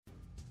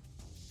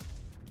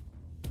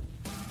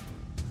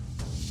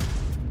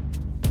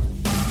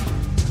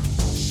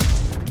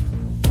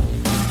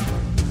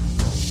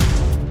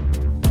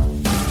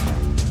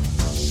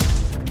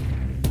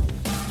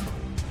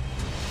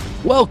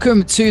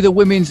Welcome to the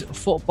Women's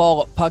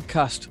Football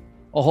Podcast.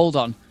 Oh, hold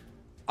on.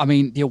 I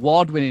mean, the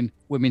award-winning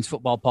Women's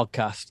Football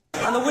Podcast.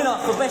 And the winner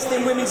for Best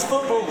in Women's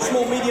Football,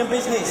 Small Medium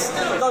Business,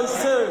 goes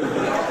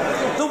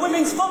to the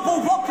Women's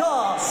Football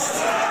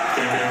Podcast.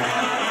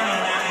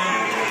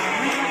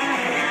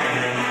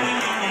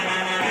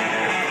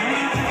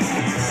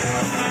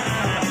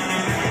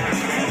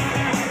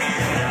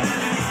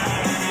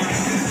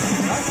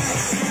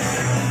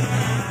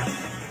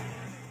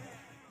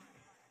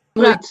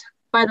 Right,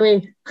 by the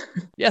way.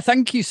 Yeah,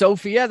 thank you,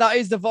 Sophie. Yeah, that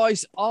is the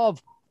voice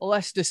of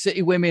Leicester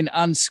City Women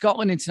and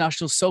Scotland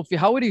International. Sophie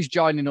Howard is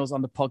joining us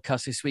on the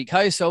podcast this week.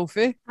 Hi,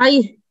 Sophie.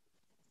 Hi.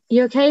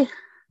 You okay?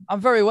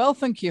 I'm very well,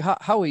 thank you.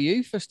 How are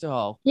you, first of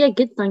all? Yeah,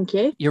 good, thank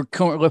you. You're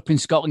currently up in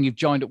Scotland. You've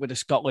joined up with the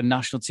Scotland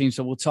national team,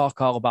 so we'll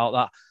talk all about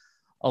that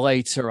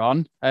later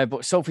on.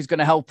 But Sophie's going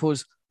to help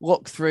us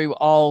look through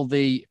all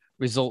the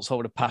results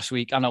over the past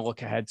week and a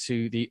look ahead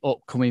to the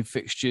upcoming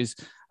fixtures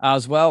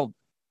as well.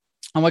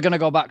 And we're going to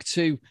go back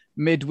to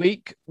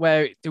midweek,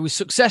 where there was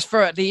success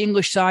for the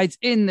English sides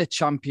in the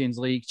Champions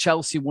League.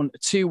 Chelsea won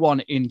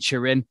 2-1 in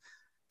Turin.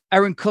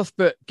 Erin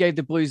Cuthbert gave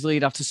the Blues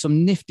lead after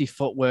some nifty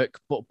footwork,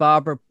 but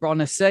Barbara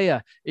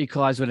Bonacea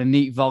equalised with a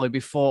neat volley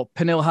before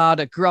Pernille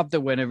Harder grabbed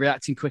the winner,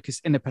 reacting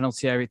quickest in the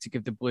penalty area to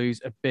give the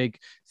Blues a big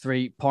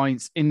 3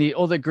 points. In the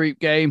other group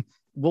game,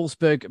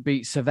 Wolfsburg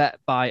beat Servette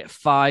by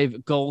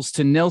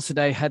 5-0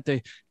 today, head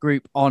the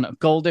group on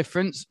goal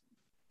difference.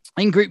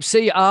 In Group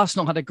C,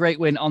 Arsenal had a great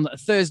win on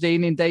Thursday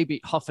evening. They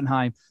beat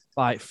Hoffenheim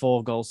by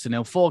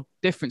 4-0. 4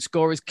 different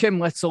scorers: Kim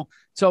Little,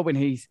 Tobin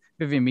Heath,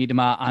 Vivian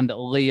Miedemar and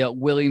Leah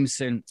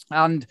Williamson.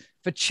 And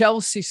for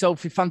Chelsea,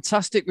 Sophie,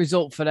 fantastic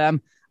result for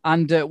them.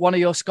 And one of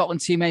your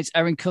Scotland teammates,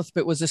 Erin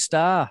Cuthbert, was a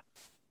star.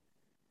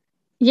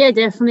 Yeah,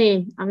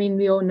 definitely. I mean,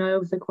 we all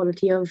know the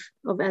quality of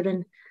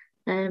Erin.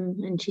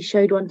 And she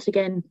showed once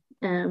again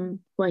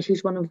why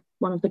she's one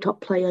of the top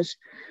players,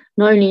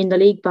 not only in the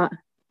league, but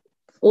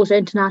also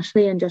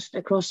internationally and just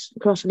across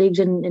the leagues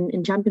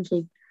in Champions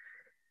League.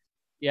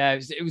 Yeah,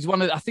 it was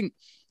one of, I think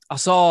I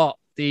saw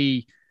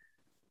the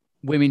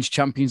Women's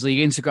Champions League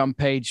Instagram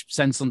page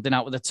send something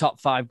out with the top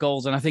 5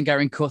 goals. And I think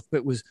Erin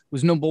Cuthbert was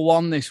number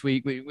 1 this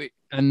week.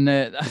 And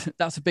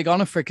that's a big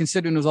honour for her,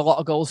 considering there was a lot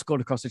of goals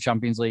scored across the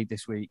Champions League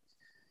this week.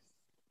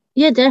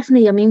 Yeah,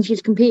 definitely. I mean,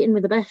 she's competing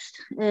with the best.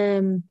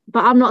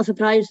 But I'm not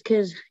surprised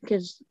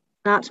because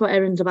that's what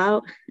Erin's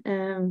about.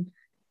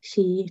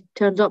 She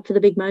turns up for the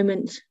big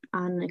moments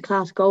and a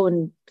class goal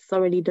and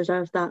thoroughly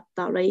deserves that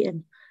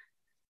rating.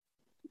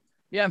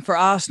 Yeah, and for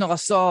Arsenal, I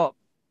saw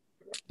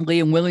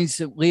Leah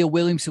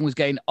Williamson was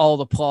getting all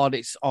the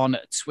plaudits on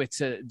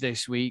Twitter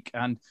this week,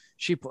 and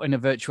she put in a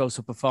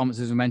virtuoso performance,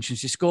 as we mentioned.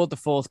 She scored the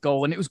 4th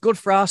goal, and it was good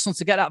for Arsenal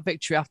to get that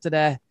victory after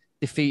their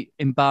defeat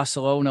in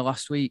Barcelona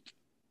last week.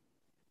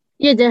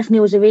 Yeah, definitely.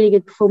 It was a really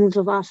good performance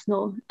of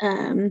Arsenal.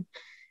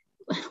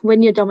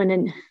 When you're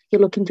dominant,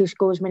 you're looking to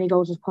score as many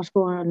goals as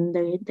possible, and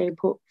they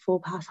put 4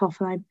 past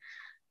Hoffenheim.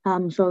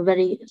 So a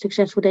very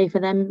successful day for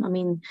them. I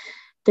mean,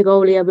 the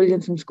goal Leah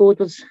Williamson scored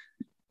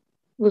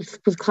was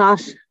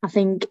class. I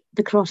think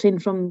the crossing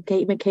from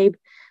Kate McCabe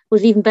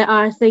was even better.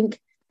 I think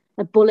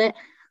a bullet.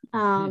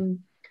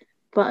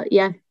 But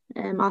yeah,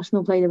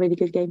 Arsenal played a really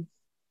good game.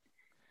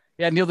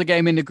 Yeah, and the other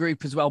game in the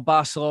group as well,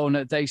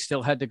 Barcelona, they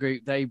still had the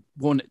group. They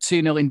won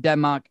 2-0 in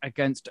Denmark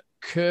against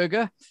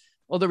Kurga.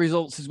 Other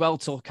results as well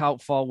to look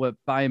out for were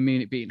Bayern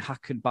Munich beating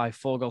Hacken by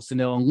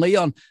 4-0, and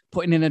Lyon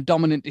putting in a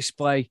dominant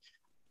display.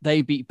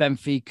 They beat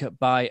Benfica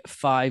by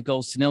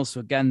 5-0. So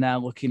again, they're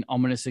looking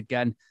ominous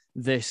again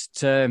this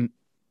term.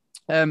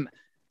 Turning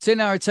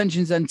our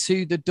attentions then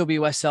to the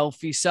WSL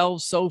for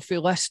yourselves, Sophie.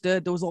 Leicester,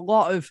 there was a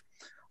lot of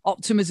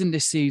optimism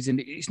this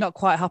season. It's not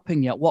quite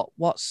happening yet.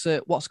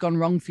 What's gone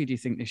wrong for you, do you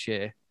think, this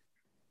year?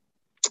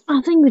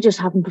 I think we just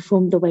haven't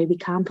performed the way we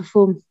can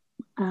perform.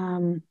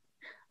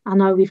 I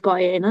know we've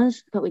got it in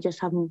us, but we just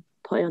haven't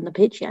put it on the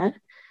pitch yet.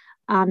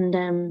 And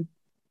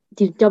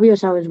the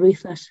WSL is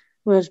ruthless,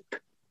 whereas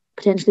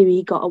potentially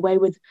we got away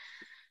with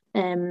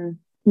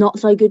not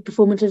so good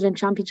performances in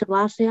Championship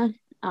last year.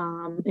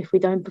 If we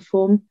don't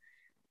perform,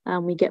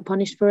 we get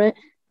punished for it.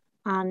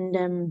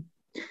 And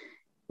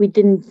we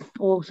didn't,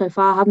 or so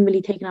far, haven't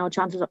really taken our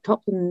chances up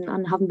top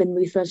and haven't been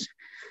ruthless.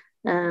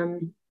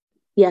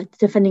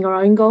 Defending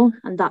our own goal,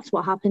 and that's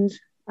what happens.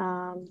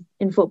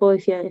 In football,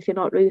 if you're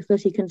not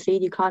ruthless, you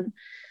concede, you can't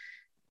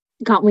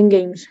win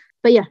games.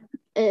 But yeah,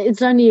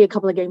 it's only a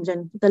couple of games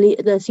in.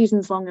 The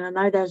season's long, and I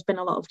know there's been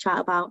a lot of chat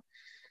about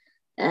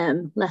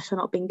Leicester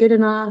not being good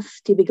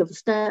enough, too big of a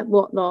step,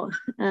 whatnot.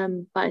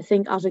 But I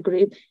think as a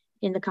group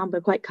in the camp,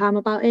 we're quite calm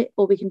about it.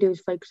 All we can do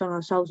is focus on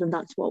ourselves, and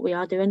that's what we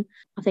are doing.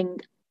 I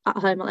think at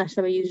home at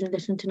Leicester, we're using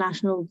this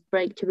international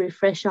break to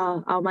refresh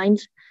our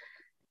minds,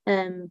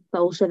 but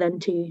also then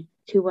to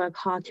work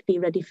hard to be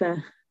ready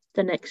for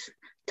the next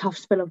tough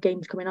spell of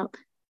games coming up.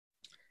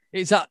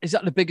 Is that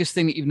the biggest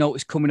thing that you've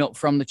noticed coming up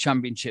from the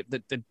Championship,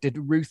 the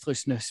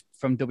ruthlessness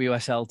from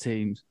WSL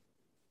teams?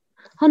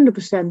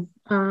 100%.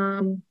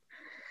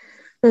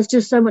 There's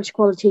just so much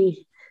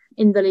quality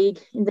in the league,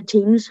 in the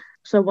teams.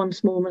 So one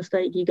small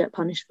mistake, you get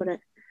punished for it.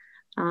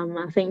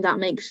 I think that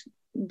makes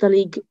the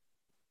league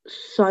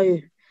so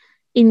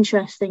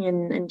interesting,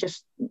 and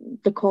just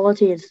the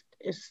quality is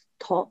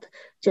top,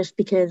 just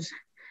because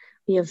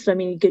we have so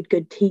many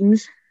good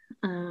teams.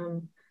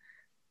 And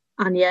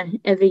yeah,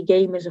 every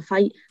game is a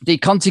fight. The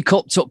Conti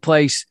Cup took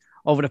place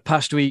over the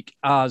past week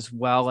as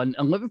well, and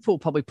Liverpool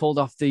probably pulled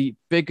off the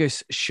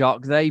biggest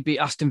shock. They beat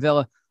Aston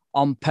Villa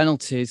on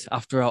penalties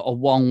after a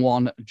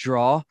 1-1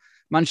 draw.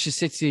 Manchester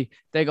City,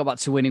 they got back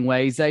to winning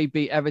ways. They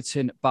beat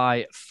Everton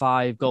by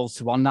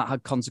 5-1. That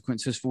had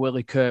consequences for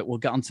Willie Kirk. We'll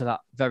get onto that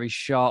very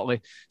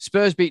shortly.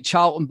 Spurs beat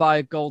Charlton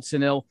by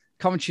 1-0.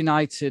 Coventry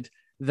United,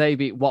 they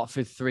beat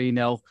Watford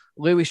 3-0.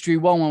 Lewis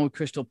drew 1-1 with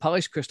Crystal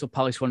Palace. Crystal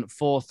Palace won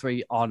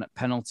 4-3 on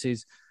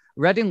penalties.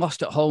 Reading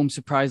lost at home,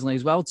 surprisingly,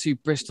 as well, to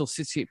Bristol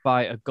City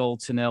by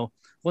 1-0.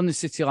 London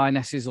City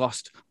Lionesses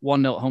lost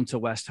 1-0 at home to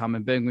West Ham,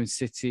 and Birmingham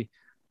City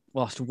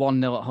lost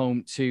 1-0 at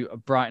home to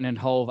Brighton and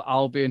Hove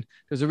Albion.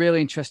 There was a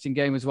really interesting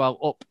game as well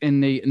up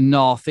in the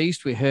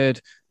northeast. We heard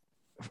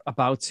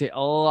about it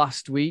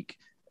last week.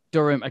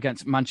 Durham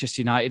against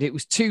Manchester United. It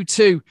was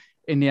 2-2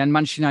 in the end.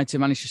 Manchester United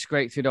managed to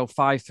scrape through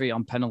 5-3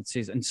 on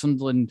penalties, and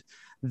Sunderland,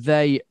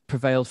 they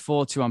prevailed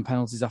 4-2 on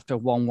penalties after a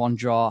 1-1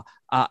 draw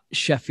at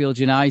Sheffield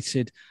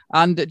United.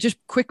 And just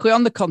quickly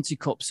on the Conti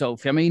Cup,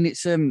 Sophie, I mean,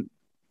 it's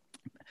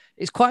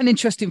quite an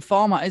interesting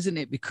format, isn't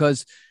it?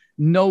 Because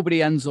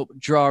nobody ends up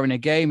drawing a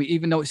game,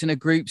 even though it's in a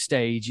group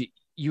stage.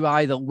 You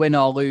either win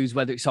or lose,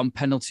 whether it's on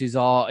penalties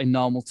or in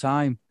normal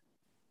time.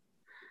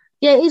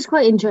 Yeah, it is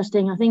quite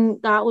interesting. I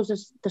think that was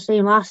just the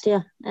same last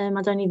year. I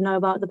don't even know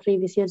about the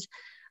previous years,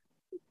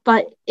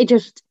 but it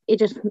just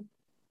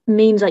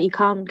means that you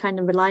can't kind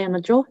of rely on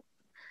a draw.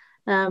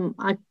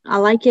 I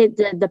like it.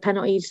 The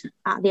penalties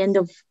at the end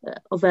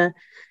of a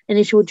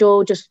initial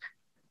draw just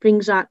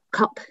brings that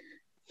cup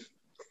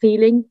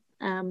feeling,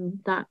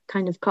 that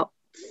kind of cup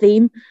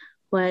theme,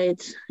 where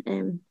it's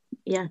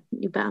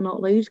you better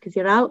not lose because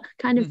you're out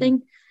kind of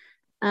thing.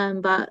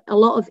 But a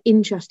lot of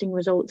interesting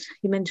results.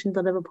 You mentioned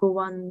the Liverpool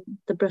one,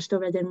 the Bristol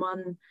Reading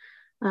one,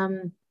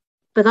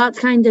 but that's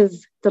kind of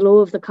the law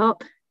of the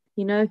cup.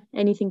 You know,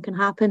 anything can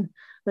happen.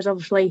 There's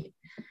obviously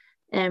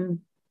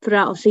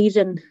throughout a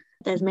season,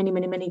 there's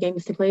many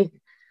games to play.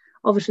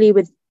 Obviously,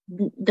 with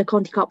the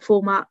Conti Cup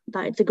format,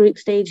 that it's a group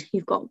stage,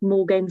 you've got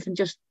more games than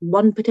just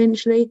one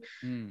potentially.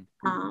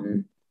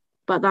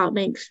 But that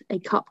makes a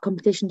cup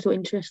competition so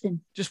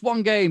interesting. Just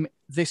one game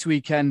this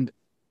weekend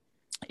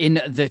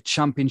in the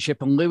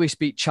Championship, and Lewis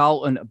beat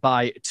Charlton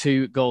by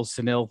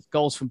 2-0.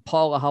 Goals from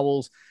Paula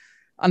Howells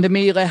and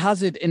Amelia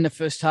Hazard in the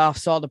first half.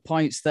 Saw the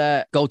points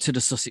there go to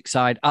the Sussex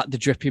side at the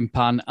Dripping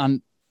Pan.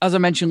 And as I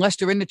mentioned,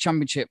 Leicester in the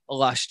Championship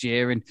last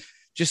year, and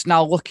just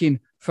now looking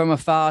from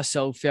afar,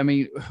 Sophie, I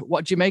mean,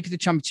 what do you make of the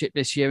Championship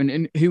this year,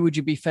 and who would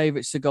you be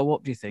favourites to go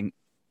up, do you think?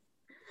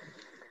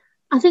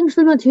 I think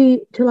similar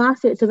to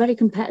last year, it's a very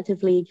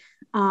competitive league,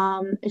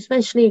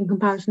 especially in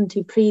comparison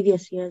to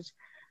previous years.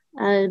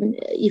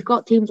 You've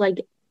got teams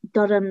like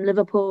Durham,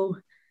 Liverpool,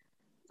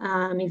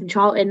 even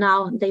Charlton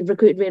now. They've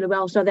recruited really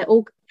well, so they're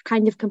all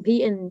kind of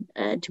competing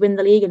to win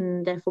the league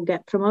and therefore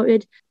get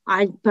promoted.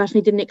 I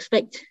personally didn't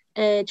expect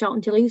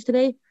Charlton to lose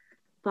today,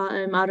 but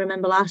I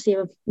remember last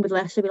year with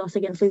Leicester, we lost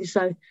against Leeds,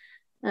 so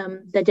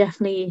they're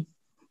definitely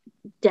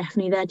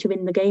there to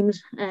win the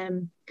games.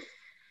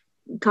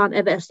 Can't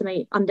ever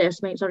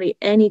underestimate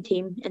any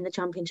team in the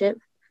Championship.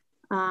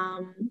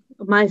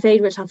 My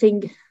favourites, I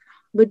think,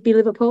 would be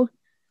Liverpool.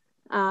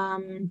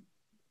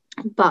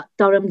 But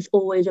Durham's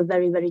always a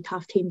very, very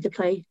tough team to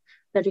play,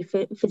 very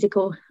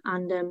physical.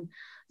 And I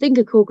think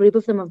a core group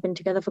of them have been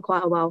together for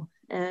quite a while.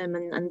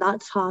 And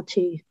that's hard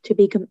to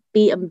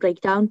beat and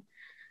break down.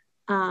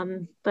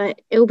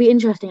 But it'll be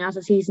interesting as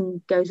the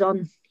season goes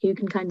on, who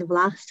can kind of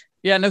last.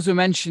 Yeah, and as we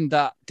mentioned,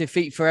 that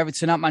defeat for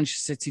Everton at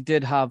Manchester City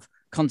did have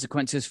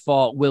consequences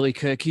for Willie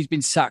Kirk. He's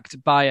been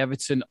sacked by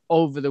Everton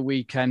over the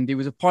weekend. He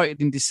was appointed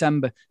in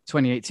December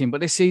 2018,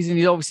 but this season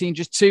he's obviously seen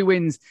just 2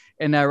 wins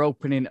in their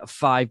opening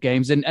 5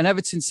 games. And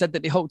Everton said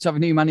that they hope to have a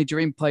new manager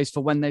in place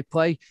for when they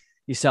play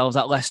yourselves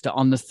at Leicester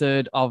on the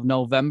 3rd of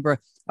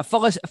November. A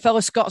fellow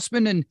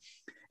Scotsman, and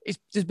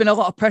there's been a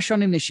lot of pressure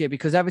on him this year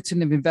because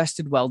Everton have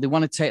invested well. They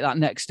want to take that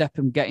next step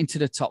and get into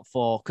the top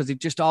 4 because they've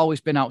just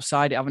always been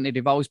outside it, haven't they?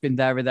 They've always been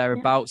there or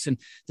thereabouts, and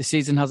the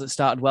season hasn't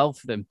started well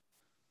for them.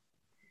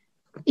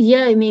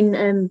 Yeah, I mean,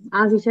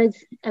 as you said,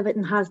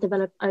 Everton has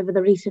developed over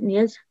the recent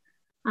years,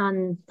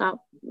 and that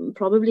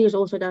probably is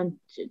also down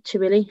to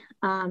Willie.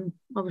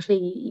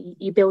 Obviously,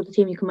 you build a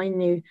team, you come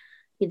in, you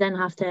then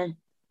have to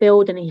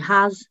build, and he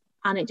has,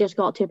 and it just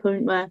got to a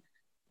point where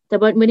they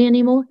weren't winning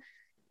anymore.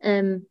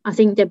 I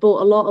think they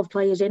brought a lot of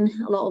players in,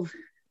 a lot of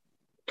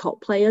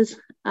top players,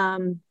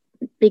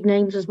 big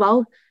names as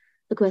well.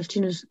 The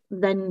question is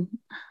then,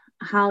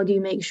 how do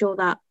you make sure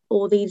that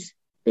all these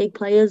big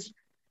players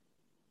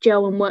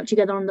gel and work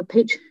together on the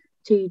pitch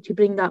to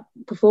bring that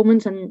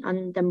performance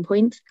and them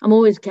points? I'm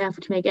always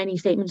careful to make any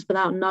statements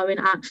without knowing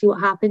actually what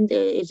happened.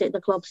 Is it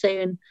the club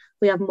saying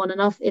we haven't won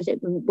enough? Is it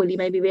Willie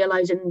maybe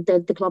realising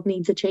that the club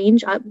needs a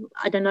change?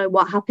 I don't know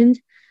what happened,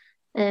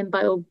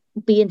 but it'll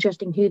be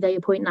interesting who they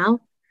appoint now.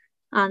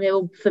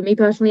 And for me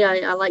personally,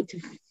 I like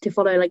to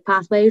follow like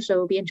pathways. So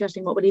it'll be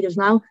interesting what he does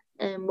now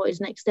and what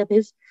his next step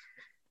is.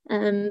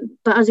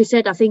 But as you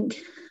said, I think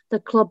the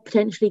club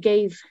potentially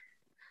gave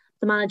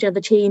the manager,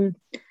 the team,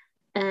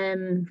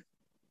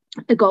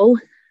 a goal,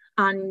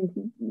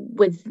 and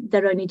with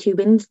their only 2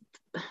 wins,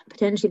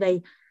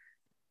 potentially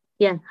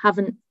they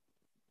haven't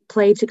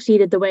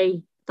succeeded the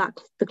way that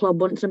the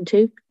club wants them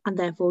to, and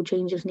therefore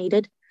change is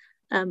needed.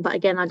 But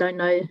again, I don't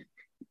know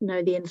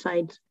the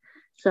inside,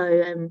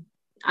 so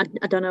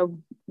I don't know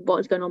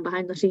what's going on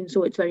behind the scenes.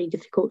 So it's very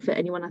difficult for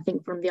anyone, I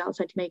think, from the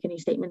outside to make any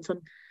statements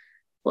on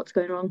what's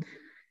going wrong.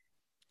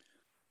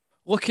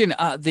 Looking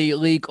at the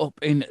league up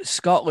in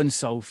Scotland,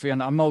 Sophie,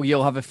 and I know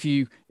you'll have a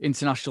few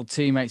international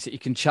teammates that you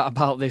can chat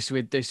about this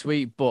with this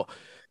week, but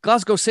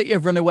Glasgow City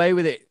have run away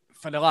with it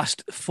for the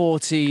last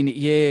 14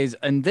 years,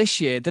 and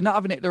this year they're not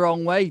having it their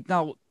own way.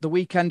 Now, the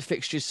weekend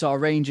fixtures saw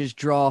Rangers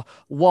draw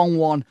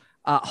 1-1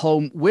 at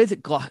home with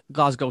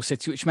Glasgow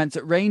City, which meant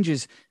that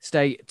Rangers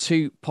stay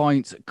 2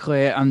 points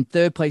clear, and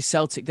third place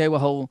Celtic, they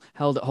were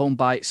held at home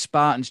by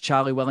Spartans.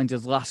 Charlie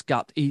Wellinger's last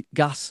gasp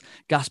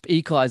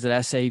equaliser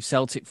there saved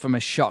Celtic from a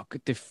shock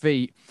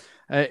defeat.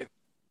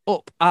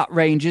 Up at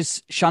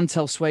Rangers,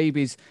 Chantel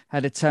Swaby's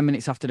headed 10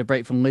 minutes after the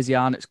break from Lizzie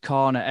Arnott's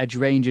corner, edge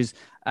Rangers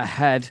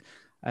ahead.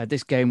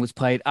 This game was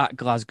played at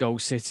Glasgow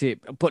City,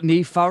 but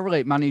Niamh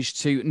Farrelly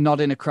managed to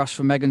nod in across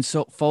from Megan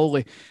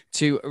Foley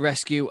to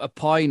rescue a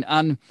point.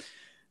 And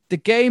the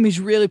game is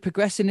really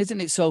progressing,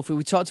 isn't it, Sophie?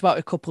 We talked about it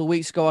a couple of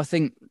weeks ago. I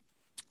think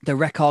the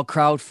record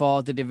crowd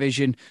for the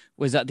division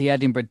was at the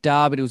Edinburgh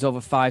Derby. There was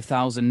over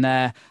 5,000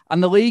 there.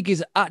 And the league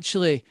is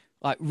actually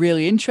like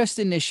really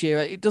interesting this year.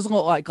 It doesn't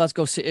look like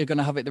Glasgow City are going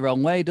to have it their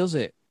own way, does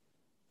it?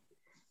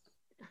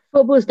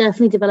 Football is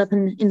definitely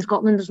developing in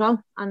Scotland as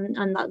well,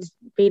 and that's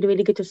really,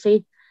 really good to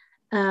see.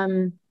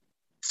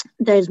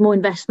 There's more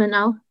investment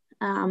now.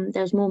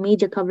 There's more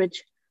media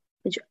coverage,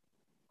 which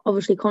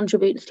obviously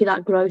contributes to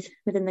that growth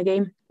within the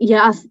game.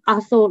 Yeah, I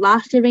thought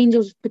last year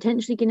Rangers was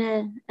potentially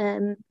going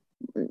to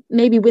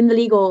maybe win the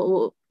league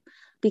or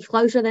be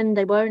closer than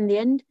they were in the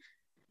end.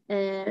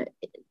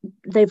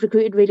 They've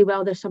recruited really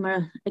well this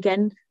summer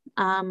again,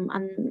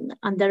 and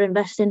they're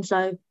investing.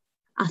 So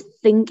I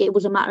think it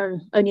was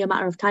only a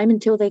matter of time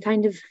until they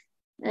kind of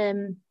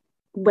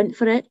went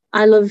for it.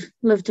 I love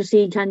to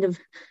see kind of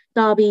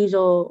derbies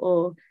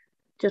or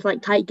just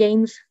like tight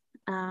games.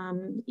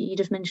 You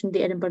just mentioned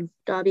the Edinburgh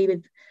Derby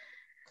with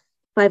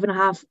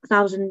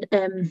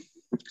 5,500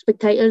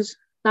 spectators.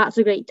 That's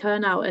a great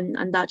turnout,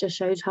 and that just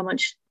shows how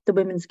much the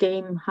women's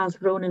game has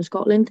grown in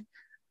Scotland.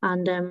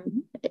 And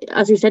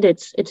as you said,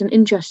 it's an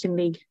interesting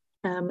league.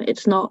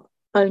 It's not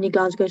only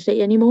Glasgow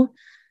City anymore.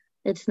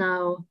 It's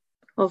now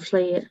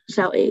obviously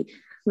Celtic,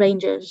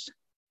 Rangers,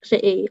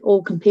 City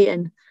all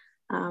competing,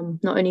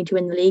 not only to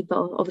win the league,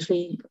 but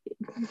obviously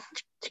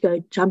to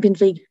go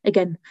Champions League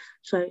again.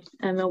 So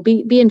it'll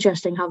be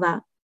interesting how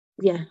that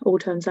all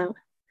turns out.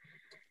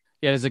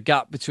 Yeah, there's a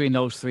gap between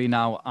those three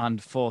now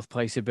and fourth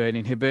place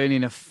Hibernian.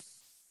 Hibernian are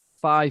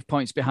 5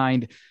 points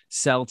behind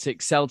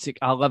Celtic. Celtic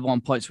are level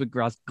on points with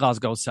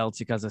Glasgow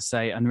Celtic, as I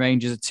say, and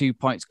Rangers are 2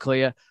 points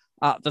clear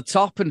at the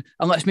top. And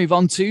let's move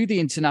on to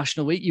the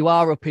International Week. You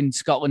are up in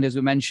Scotland, as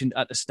we mentioned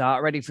at the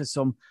start, ready for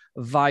some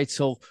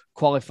vital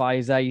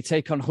qualifiers there. You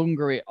take on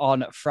Hungary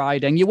on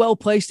Friday, and you're well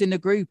placed in the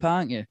group,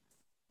 aren't you?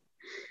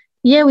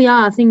 Yeah, we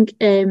are. I think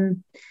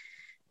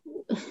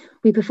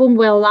we performed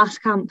well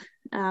last camp,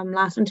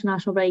 last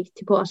international break,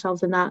 to put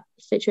ourselves in that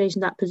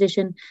situation, that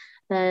position.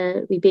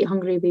 We beat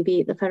Hungary, we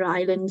beat the Faroe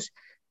Islands.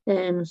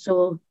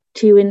 So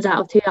 2 wins out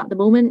of 2 at the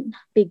moment.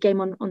 Big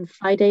game on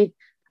Friday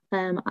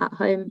at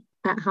home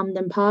at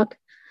Hampden Park.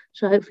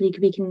 So hopefully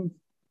we can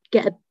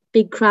get a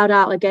big crowd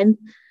out again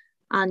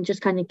and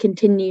just kind of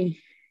continue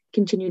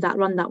that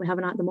run that we're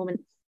having at the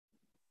moment.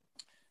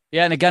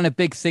 Yeah, and again, a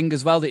big thing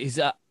as well that is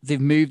that they've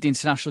moved the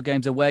international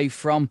games away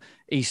from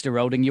Easter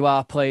Road, and you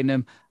are playing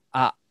them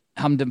at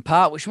Hampden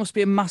Park, which must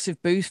be a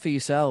massive boost for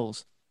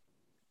yourselves.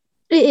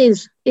 It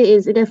is.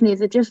 It definitely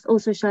is. It just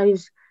also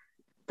shows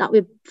that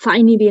we're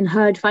finally being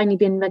heard, finally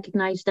being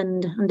recognised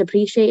and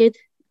appreciated.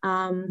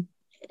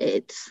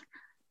 It's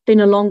been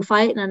a long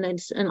fight and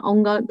it's an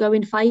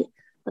ongoing fight,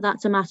 but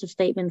that's a massive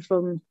statement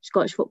from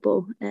Scottish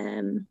football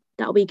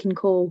that we can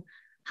call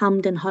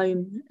Hampden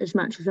home as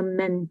much as the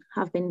men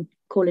have been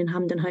calling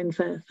Hampden home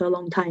for a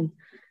long time.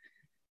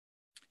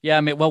 Yeah,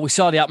 I mean, well, we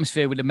saw the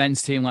atmosphere with the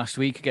men's team last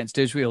week against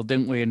Israel,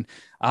 didn't we? And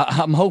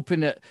I'm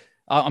hoping that,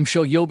 I'm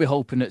sure you'll be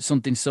hoping that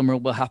something similar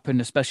will happen,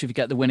 especially if you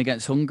get the win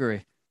against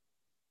Hungary.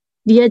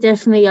 Yeah,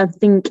 definitely. I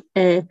think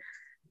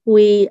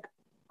we,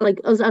 like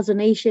us as a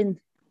nation,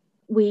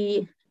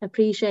 we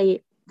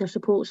appreciate the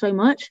support so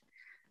much.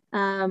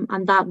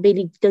 And that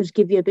really does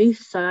give you a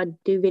boost. So I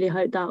do really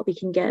hope that we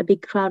can get a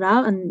big crowd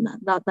out and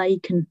that they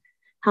can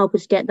help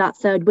us get that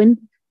third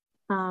win.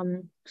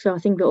 So I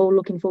think we're all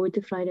looking forward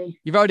to Friday.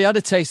 You've already had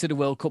a taste of the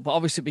World Cup, but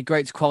obviously it'd be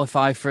great to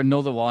qualify for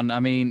another one. I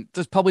mean,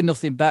 there's probably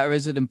nothing better,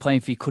 is it, than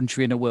playing for your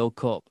country in a World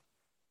Cup?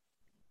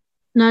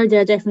 No,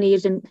 there definitely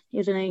isn't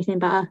anything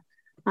better.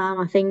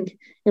 I think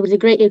it was a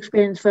great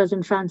experience for us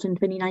in France in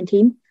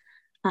 2019.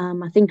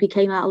 I think we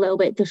came out a little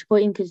bit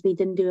disappointing because we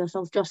didn't do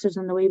ourselves justice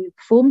on the way we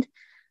performed.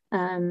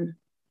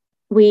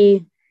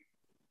 We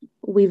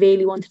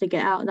really wanted to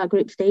get out of that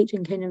group stage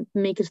and kind of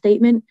make a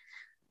statement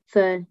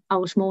for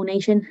our small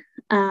nation.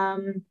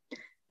 But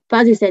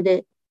as you said,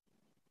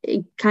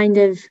 it kind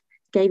of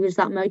gave us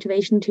that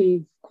motivation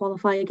to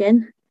qualify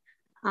again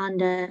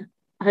and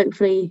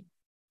hopefully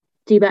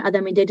do better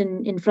than we did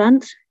in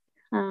France.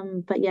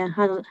 But yeah,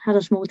 had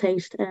a small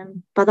taste.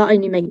 But that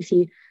only makes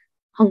you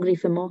hungry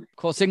for more. Of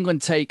course,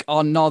 England take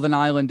on Northern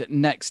Ireland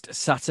next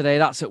Saturday.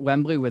 That's at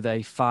Wembley with a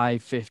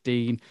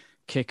 5:15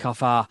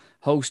 kickoff. Our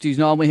host, who's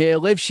normally here,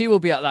 Liv, she will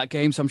be at that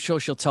game, so I'm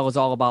sure she'll tell us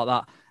all about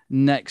that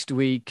next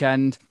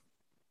weekend.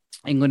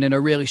 England in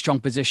a really strong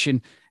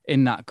position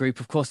in that group.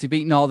 Of course, they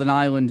beat Northern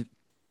Ireland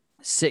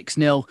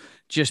 6-0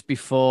 just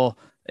before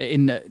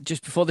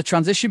the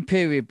transition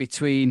period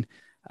between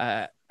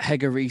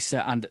Hege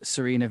Riise and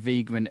Serena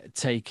Wiegman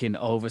taking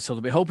over. So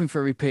they'll be hoping for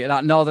a repeat of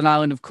that. Northern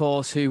Ireland, of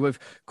course, who have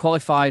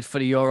qualified for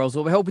the Euros,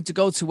 will be hoping to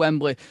go to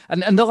Wembley.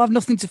 And they'll have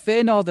nothing to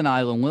fear, Northern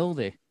Ireland, will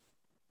they?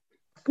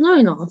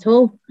 No, not at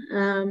all.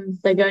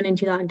 They're going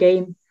into that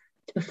game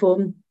to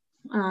perform,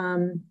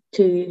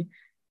 to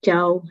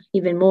gel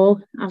even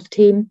more as a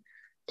team,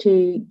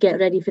 to get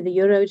ready for the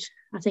Euros.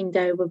 I think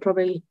they were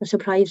probably a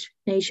surprise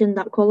nation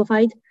that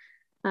qualified.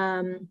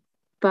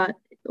 But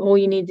all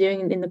you need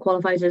doing in the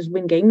qualifiers is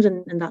win games,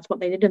 and that's what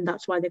they did, and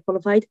that's why they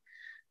qualified.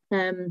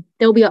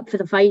 They'll be up for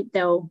the fight.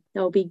 They'll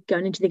be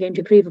going into the game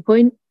to prove a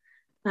point.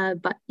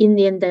 But in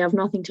the end, they have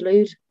nothing to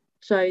lose.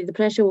 So the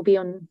pressure will be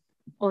on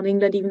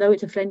England, even though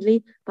it's a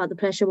friendly, but the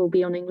pressure will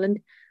be on England.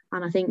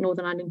 And I think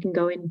Northern Ireland can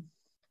go in,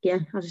 yeah,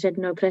 as I said,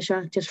 no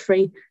pressure, just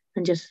free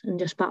and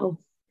just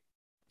battle.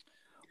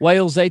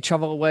 Wales, they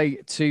travel away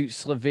to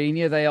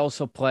Slovenia. They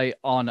also play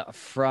on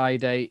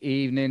Friday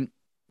evening.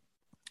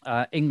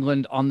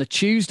 England on the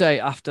Tuesday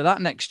after that,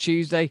 next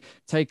Tuesday,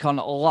 take on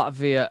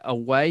Latvia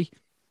away.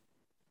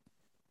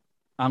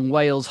 And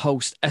Wales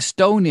host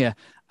Estonia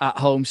at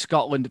home.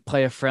 Scotland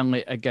play a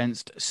friendly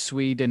against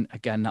Sweden.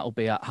 Again, that'll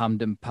be at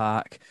Hampden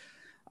Park.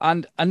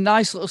 And a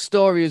nice little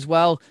story as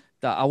well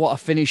that I want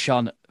to finish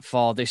on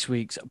for this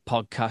week's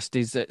podcast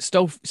is that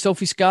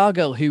Sophie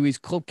Scargill, who is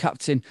club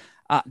captain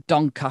at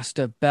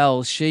Doncaster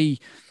Bell, she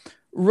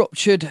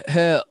ruptured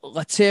her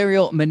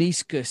lateral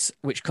meniscus,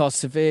 which caused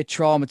severe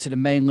trauma to the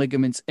main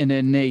ligaments in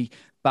her knee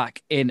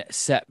back in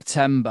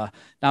September.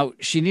 Now,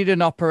 she needed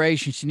an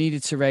operation. She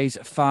needed to raise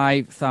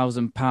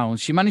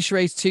 £5,000. She managed to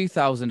raise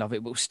 2,000 of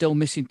it, but was still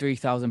missing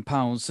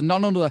 £3,000. So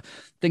none other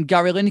than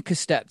Gary Lineker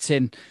stepped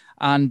in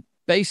and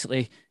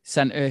basically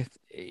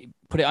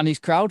put it on his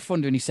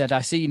crowdfunder, and he said,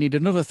 I see you need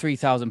another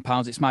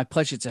 £3,000. It's my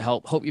pleasure to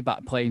help. Hope you're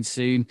back playing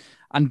soon.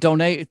 And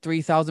donated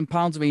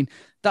 £3,000. I mean,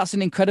 that's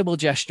an incredible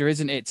gesture,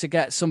 isn't it? To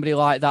get somebody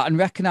like that and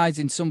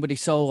recognising somebody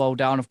so low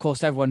down. Of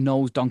course, everyone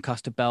knows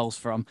Doncaster Bells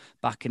from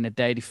back in the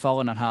day. They've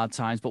fallen on hard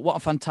times. But what a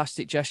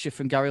fantastic gesture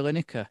from Gary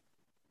Lineker.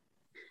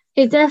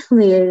 It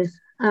definitely is.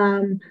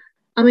 I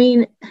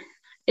mean,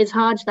 it's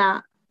harsh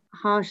that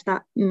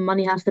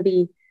money has to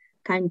be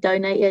kind of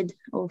donated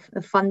or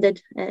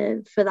funded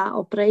for that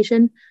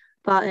operation.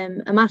 But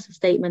a massive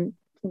statement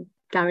from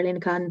Gary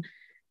Lineker,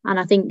 and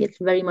I think it's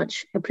very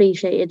much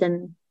appreciated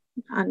and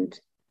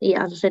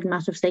yeah, as I said,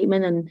 massive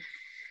statement. And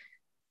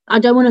I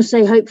don't want to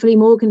say hopefully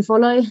more can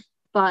follow,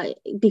 but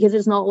because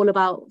it's not all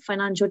about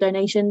financial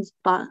donations,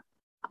 but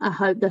I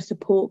hope the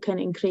support can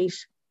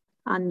increase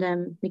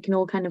and we can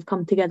all kind of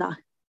come together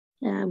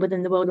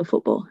within the world of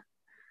football.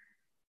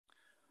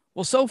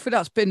 Well, Sophie,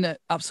 that's been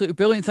absolutely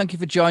brilliant. Thank you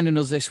for joining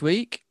us this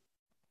week.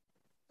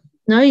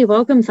 No, you're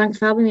welcome. Thanks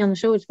for having me on the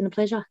show. It's been a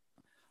pleasure.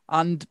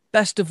 And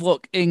best of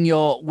luck in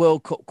your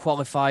World Cup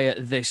qualifier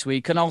this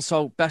week. And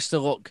also best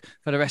of luck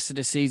for the rest of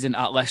the season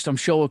at Leicester. I'm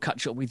sure we'll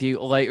catch up with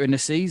you later in the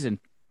season.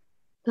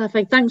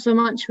 Perfect. Thanks so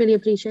much. Really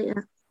appreciate it.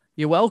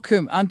 You're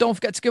welcome. And don't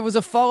forget to give us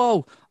a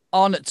follow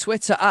on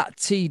Twitter at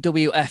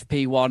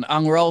TWFP1.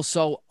 And we're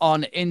also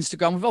on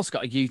Instagram. We've also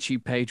got a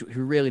YouTube page, which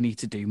we really need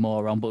to do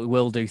more on, but we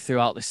will do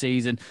throughout the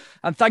season.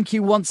 And thank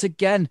you once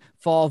again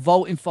for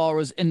voting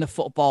for us in the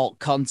Football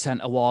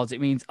Content Awards.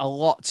 It means a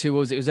lot to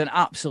us. It was an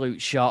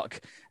absolute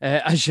shock,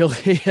 as you'll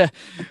hear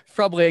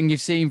probably, and you've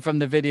seen from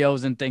the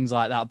videos and things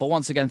like that. But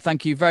once again,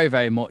 thank you very,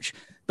 very much.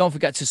 Don't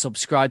forget to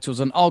subscribe to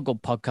us on all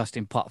good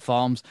podcasting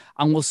platforms,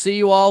 and we'll see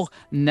you all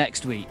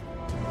next week.